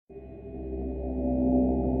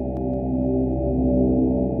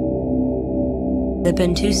The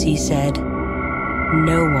Bentusi said,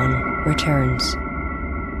 "No one returns."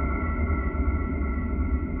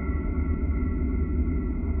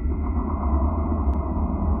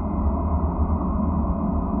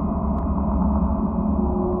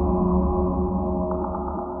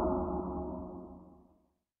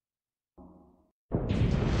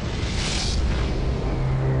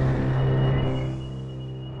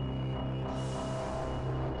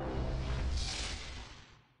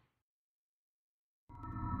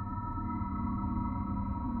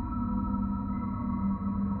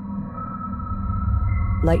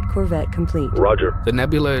 Light Corvette complete. Roger. The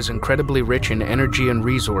nebula is incredibly rich in energy and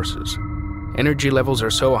resources. Energy levels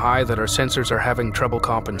are so high that our sensors are having trouble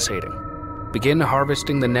compensating. Begin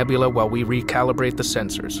harvesting the nebula while we recalibrate the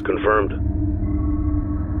sensors. Confirmed.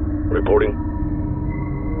 Reporting.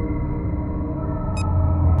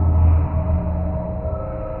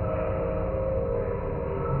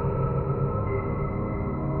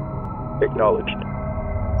 Acknowledged.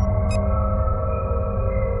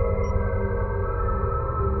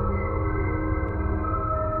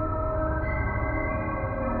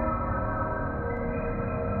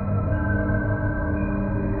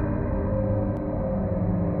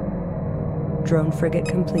 Drone frigate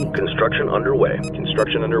complete. Construction underway.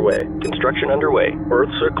 Construction underway. Construction underway.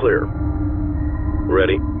 Earths are clear.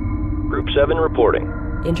 Ready. Group 7 reporting.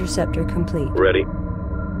 Interceptor complete. Ready.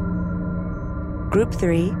 Group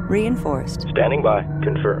 3 reinforced. Standing by.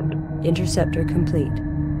 Confirmed. Interceptor complete.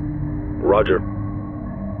 Roger.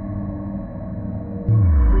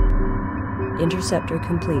 Interceptor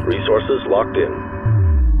complete. Resources locked in.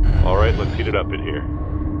 All right, let's heat it up in here.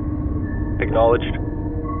 Acknowledged.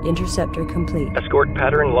 Interceptor complete. Escort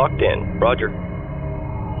pattern locked in. Roger.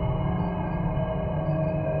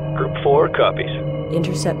 Group 4 copies.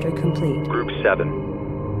 Interceptor complete. Group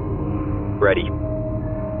 7. Ready.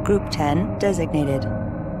 Group 10 designated.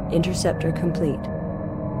 Interceptor complete.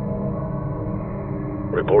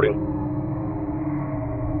 Reporting.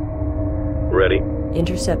 Ready.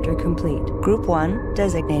 Interceptor complete. Group 1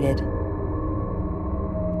 designated.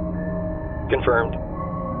 Confirmed.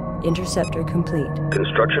 Interceptor complete.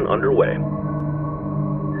 Construction underway.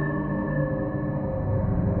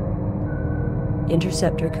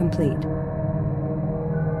 Interceptor complete.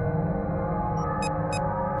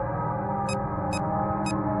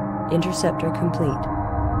 Interceptor complete.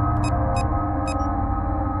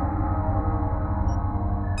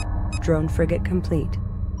 Drone frigate complete.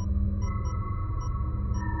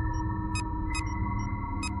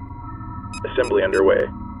 Assembly underway.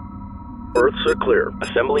 Earths are clear.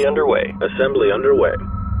 Assembly underway. Assembly underway.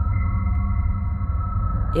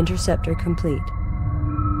 Interceptor complete.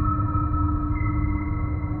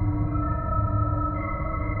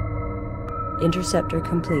 Interceptor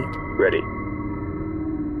complete. Ready.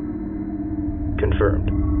 Confirmed.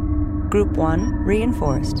 Group 1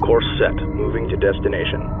 reinforced. Course set. Moving to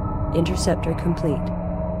destination. Interceptor complete.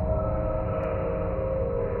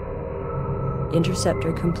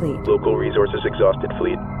 Interceptor complete. Local resources exhausted,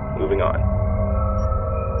 fleet. Moving on.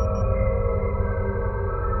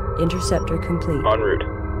 Interceptor complete. En route.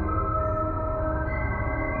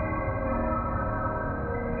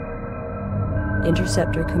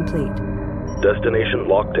 Interceptor complete. Destination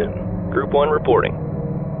locked in. Group 1 reporting.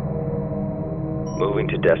 Moving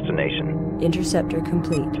to destination. Interceptor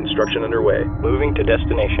complete. Construction underway. Moving to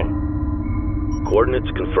destination.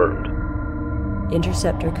 Coordinates confirmed.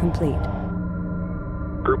 Interceptor complete.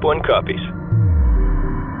 Group 1 copies.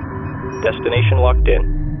 Destination locked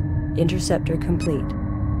in. Interceptor complete.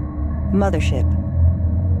 Mothership.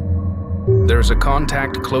 There's a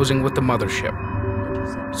contact closing with the mothership.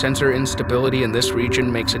 Interceptor. Sensor instability in this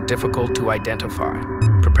region makes it difficult to identify.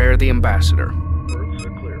 Prepare the ambassador. Earths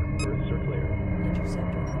are clear. Earths are clear.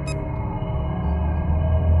 Interceptor complete.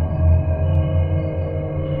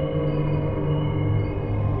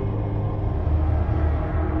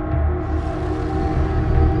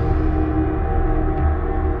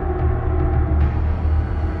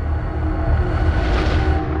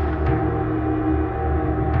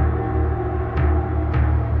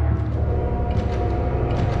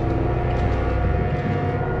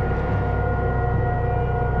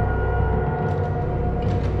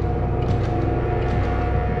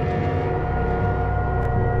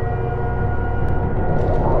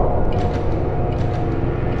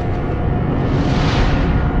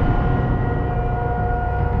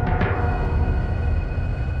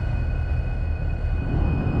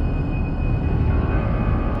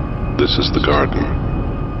 This is the garden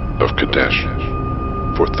of Kadesh.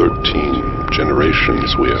 For 13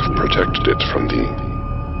 generations we have protected it from the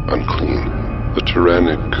unclean. The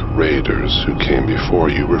tyrannic raiders who came before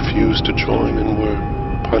you refused to join and were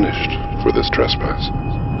punished for this trespass.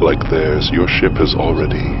 Like theirs, your ship has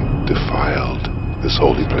already defiled this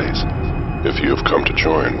holy place. If you have come to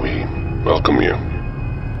join, we welcome you,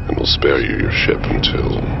 and will spare you your ship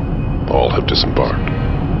until all have disembarked.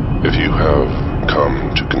 If you have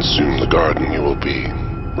come to consume the garden, you will be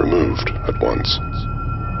removed at once.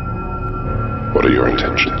 What are your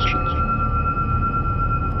intentions?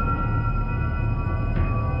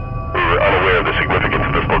 We're unaware of the significance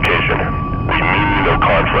of this location. We mean no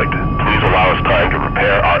conflict. Please allow us time to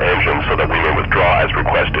repair our engines so that we may withdraw as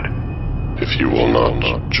requested. If you will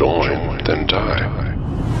not join, then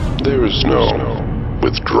die. There is no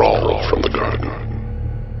withdrawal from the garden.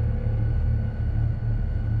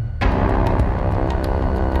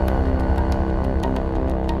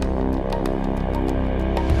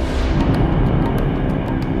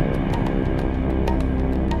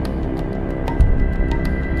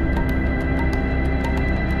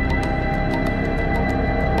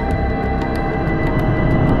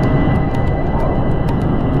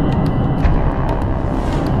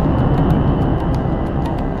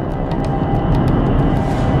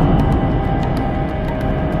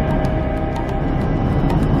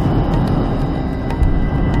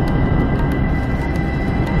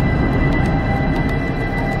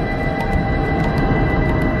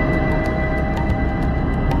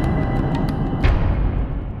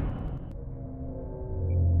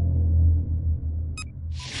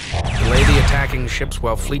 Ships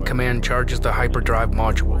while Fleet Command charges the hyperdrive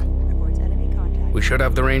module. We should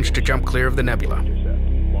have the range to jump clear of the nebula.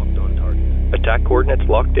 Attack coordinates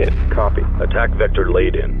locked in. Copy. Attack vector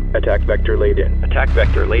laid in. Attack vector laid in. Attack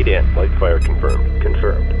vector laid in. Light fire confirmed.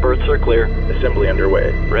 Confirmed. Berths are clear. Assembly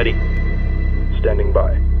underway. Ready. Standing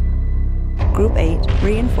by. Group 8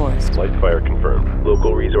 reinforced. Light fire confirmed.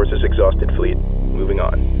 Local resources exhausted, fleet. Moving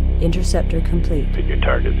on. Interceptor complete. Pick your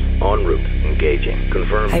targets. En route. Engaging.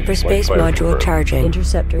 Confirmed. Hyperspace Light fire module confirmed. charging.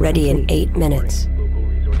 Interceptor ready complete. In 8 minutes.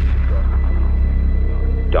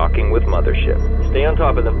 Docking with mothership. Stay on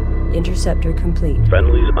top of them. Interceptor complete.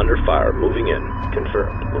 Friendlies under fire. Moving in.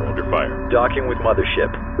 Confirmed. We're under fire. Docking with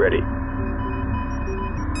mothership. Ready.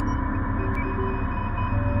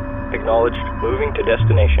 Acknowledged. Moving to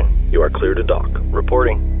destination. You are clear to dock.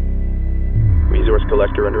 Reporting. Resource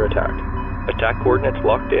collector under attack. Attack coordinates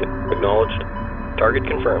locked in. Acknowledged. Target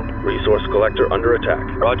confirmed. Resource collector under attack.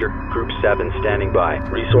 Roger. Group 7 standing by.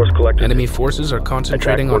 Resource collector. Enemy forces are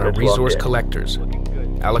concentrating on our resource collectors.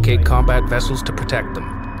 Allocate combat vessels to protect them.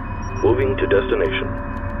 Moving to destination.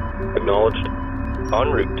 Acknowledged. En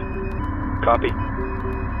route. Copy.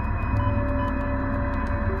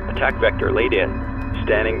 Attack vector laid in.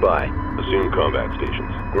 Standing by. Assume combat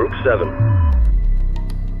stations. Group 7.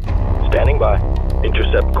 Standing by.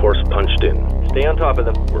 Intercept course punched in. Stay on top of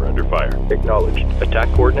them. We're under fire. Acknowledged. Attack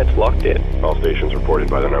coordinates locked in. All stations reported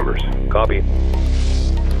by the numbers. Copy.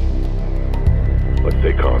 Let's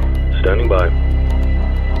stay calm. Standing by.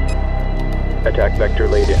 Attack vector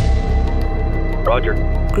laid in. Roger.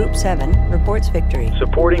 Group 7 reports victory.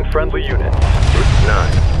 Supporting friendly units. Group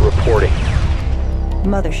 9. Reporting.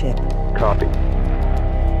 Mothership. Copy.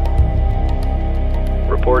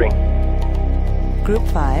 Reporting. Group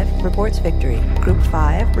 5 reports victory. Group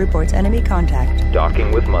 5 reports enemy contact.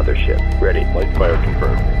 Docking with mothership. Ready. Light fire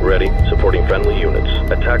confirmed. Ready. Supporting friendly units.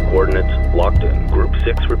 Attack coordinates locked in. Group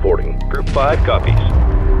 6 reporting. Group 5 copies.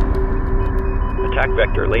 Attack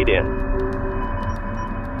vector laid in.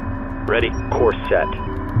 Ready. Course set.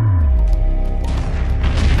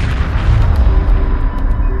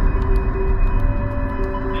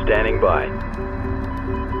 Standing by.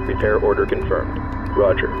 Repair order confirmed.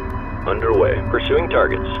 Roger. Underway. Pursuing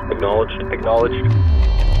targets. Acknowledged. Acknowledged.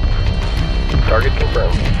 Target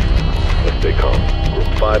confirmed. Let's stay calm. Group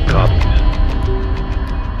 5 copies.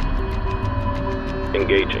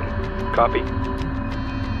 Engaging. Copy.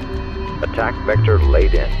 Attack vector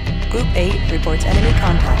laid in. Group 8 reports enemy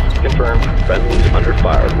contact. Confirmed. Friendlies under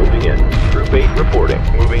fire. Moving in. Group 8 reporting.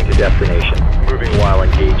 Moving to destination. Moving while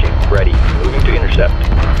engaging. Ready. Moving to intercept.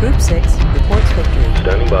 Group 6 reports victory.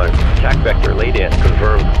 Standing by. Attack vector laid in.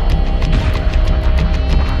 Confirmed.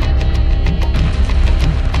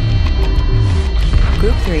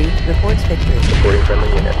 Group 3 reports victory. Supporting friendly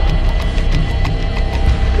units.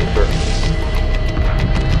 Confirmed.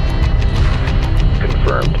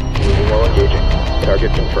 Confirmed. Moving while engaging.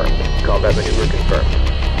 Target confirmed. Combat maneuver confirmed.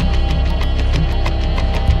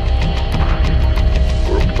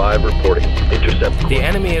 Group 5 reporting. Intercept. The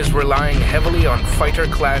enemy is relying heavily on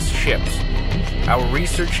fighter-class ships. Our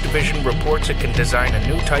research division reports it can design a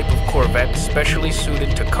new type of corvette specially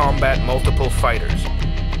suited to combat multiple fighters.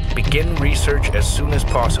 Begin research as soon as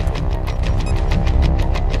possible.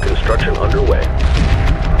 Construction underway.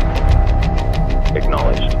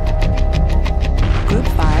 Acknowledged. Group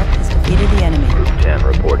 5 has defeated the enemy. Group 10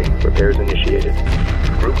 reporting. Repairs initiated.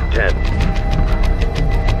 Group 10.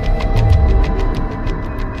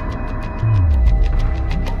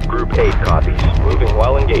 Group 8 copies. Moving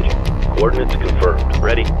while engaging. Coordinates confirmed.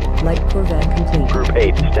 Ready. Light corvette complete. Group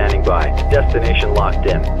 8 standing by. Destination locked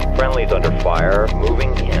in. Friendlies under fire.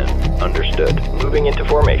 Moving in. Understood. Moving into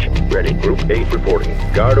formation. Ready. Group 8 reporting.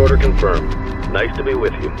 Guard order confirmed. Nice to be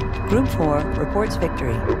with you. Group 4 reports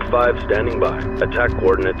victory. Group 5 standing by. Attack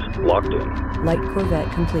coordinates locked in. Light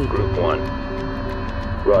corvette complete. Group 1.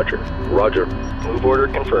 Roger. Roger. Move order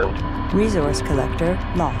confirmed. Resource collector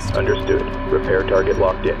lost. Understood. Repair target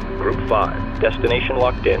locked in. Group 5. Destination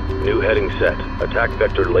locked in. New heading set. Attack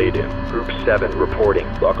vector laid in. Group 7 reporting.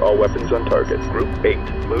 Lock all weapons on target. Group 8.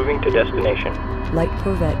 Moving to destination. Light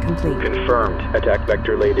corvette complete. Confirmed. Attack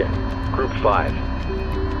vector laid in. Group 5.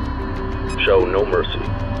 Show no mercy.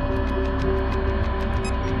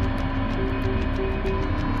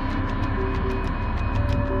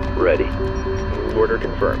 Ready. Move order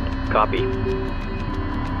confirmed. Copy.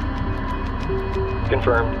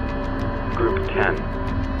 Confirmed. Group 10.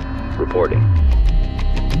 Reporting.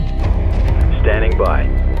 Standing by.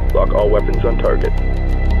 Lock all weapons on target.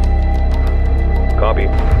 Copy.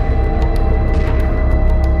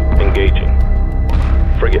 Engaging.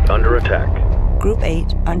 Frigate under attack. Group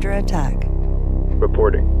 8 under attack.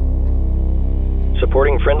 Reporting.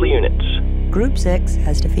 Supporting friendly units. Group 6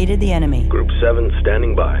 has defeated the enemy. Group 7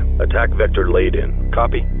 standing by. Attack vector laid in.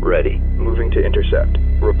 Copy. Ready. Moving to intercept.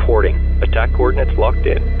 Reporting. Attack coordinates locked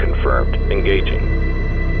in. Confirmed. Engaging.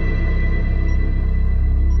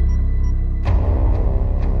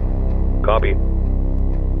 Copy.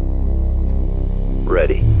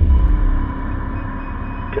 Ready.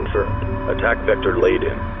 Confirmed. Attack vector laid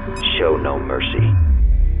in. Show no mercy.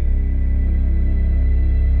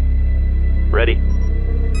 Ready.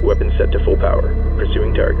 Weapon set to full power.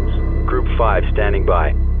 Pursuing targets. Group 5 standing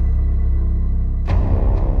by.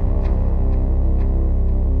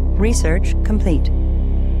 Research complete.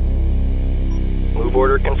 Move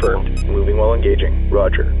order confirmed. Moving while engaging.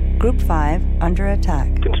 Roger. Group 5 under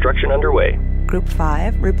attack. Construction underway. Group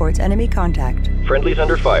 5 reports enemy contact. Friendlies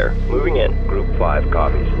under fire. Moving in. Group 5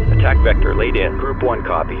 copies. Attack vector laid in. Group 1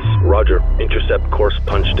 copies. Roger. Intercept course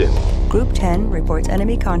punched in. Group 10 reports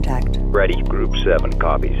enemy contact. Ready. Group 7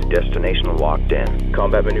 copies. Destination locked in.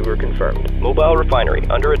 Combat maneuver confirmed. Mobile refinery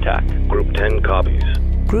under attack. Group 10 copies.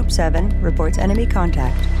 Group 7 reports enemy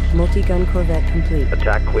contact. Multi-gun corvette complete.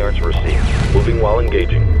 Attack clearance received. Moving while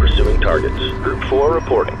engaging. Pursuing targets. Group 4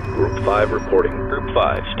 reporting. Group 5 reporting. Group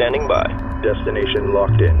 5 standing by. Destination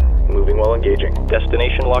locked in. Moving while engaging.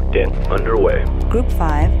 Destination locked in. Underway. Group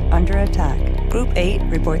 5 under attack. Group 8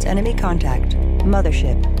 reports enemy contact.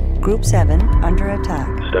 Mothership. Group 7 under attack.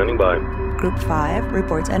 Standing by. Group 5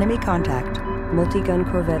 reports enemy contact. Multi-gun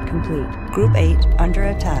corvette complete. Group 8 under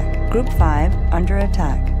attack. Group 5 under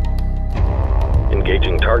attack.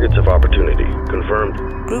 Engaging targets of opportunity. Confirmed.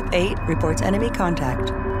 Group 8 reports enemy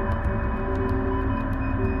contact.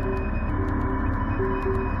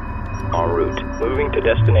 En route. Moving to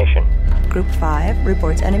destination. Group 5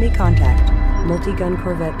 reports enemy contact. Multi-gun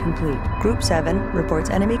corvette complete. Group 7 reports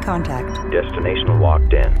enemy contact. Destination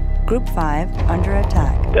locked in. Group 5 under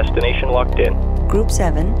attack. Destination locked in. Group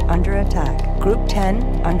 7 under attack. Group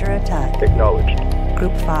 10 under attack. Acknowledged.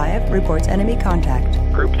 Group 5 reports enemy contact.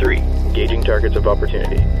 Group 3. Engaging targets of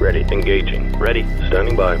opportunity. Ready. Engaging. Ready.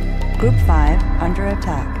 Standing by. Group 5 under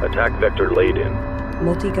attack. Attack vector laid in.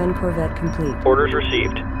 Multi-gun corvette complete. Orders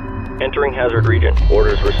received. Entering hazard region.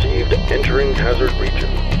 Orders received. Entering hazard region.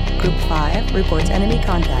 Group 5 reports enemy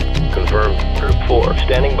contact. Confirmed. Group 4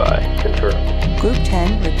 standing by. Confirmed. Group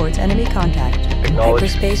 10 reports enemy contact. Acknowledged.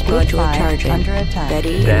 Hyperspace Group module 5 charging. under attack.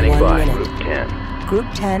 Ready Standing in 1 by. minute. Group 10. Group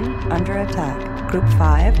 10 under attack. Group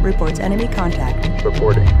 5 reports enemy contact.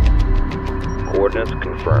 Reporting. Coordinates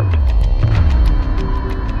confirmed.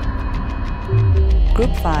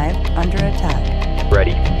 Group 5 under attack.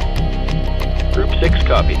 Ready. Group 6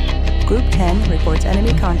 copies. Group 10 reports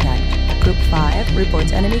enemy contact. Group 5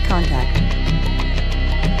 reports enemy contact.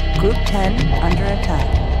 Group 10 under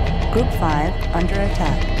attack. Group 5 under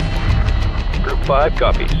attack. Group 5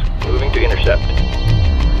 copies. Moving to intercept.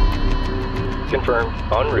 Confirmed.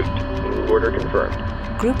 En route. Move order confirmed.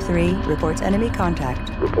 Group 3 reports enemy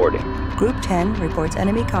contact. Reporting. Group 10 reports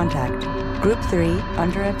enemy contact. Group 3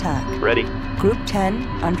 under attack. Ready. Group 10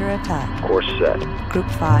 under attack. Course set. Group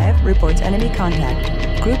 5 reports enemy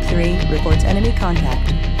contact. Group 3 reports enemy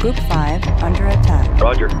contact. Group 5 under attack.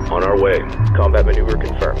 Roger. On our way. Combat maneuver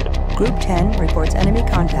confirmed. Group 10 reports enemy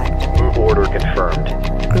contact. Move order confirmed.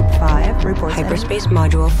 Group 5 reports Hyperspace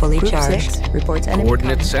module fully Group charged. 6 reports enemy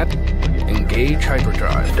Coordinates set. Engage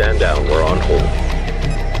hyperdrive. Stand down. We're on hold.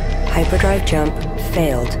 Hyperdrive jump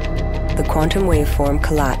failed. The quantum waveform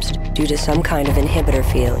collapsed due to some kind of inhibitor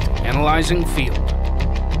field. Analyzing field.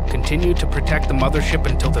 Continue to protect the mothership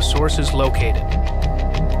until the source is located.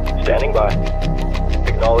 Standing by.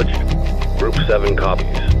 Acknowledged. Group 7 copies.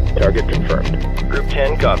 Target confirmed. Group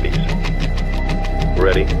 10 copies.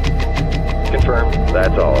 Ready. Confirmed.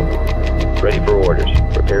 That's all. Ready for orders.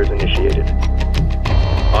 Repairs initiated.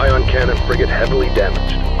 Ion cannon frigate heavily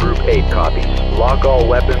damaged. Group 8 copies. Lock all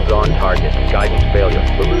weapons on target. Guidance failure.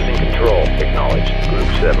 We're losing control. Acknowledged. Group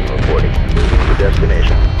 7 reporting. Moving to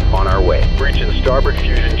destination. On our way. Breach in starboard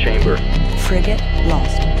fusion chamber. Frigate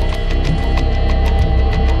lost.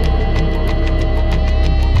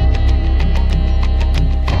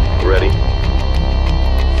 Ready.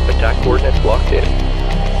 Attack coordinates locked in.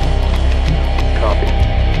 Copy.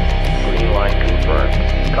 Green line confirmed.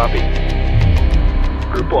 Copy.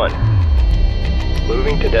 Group 1.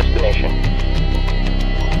 Moving to destination.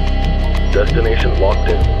 Destination locked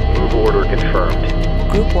in. Move order confirmed.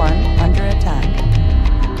 Group 1 under attack.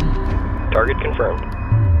 Target confirmed.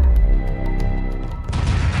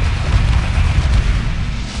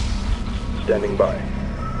 Standing by.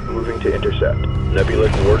 Moving to intercept. Nebula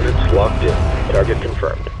coordinates locked in. Target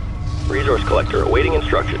confirmed. Resource collector awaiting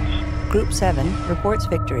instructions. Group 7 reports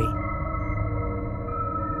victory.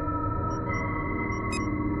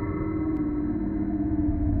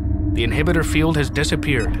 The inhibitor field has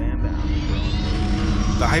disappeared.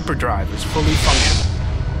 The hyperdrive is fully functional.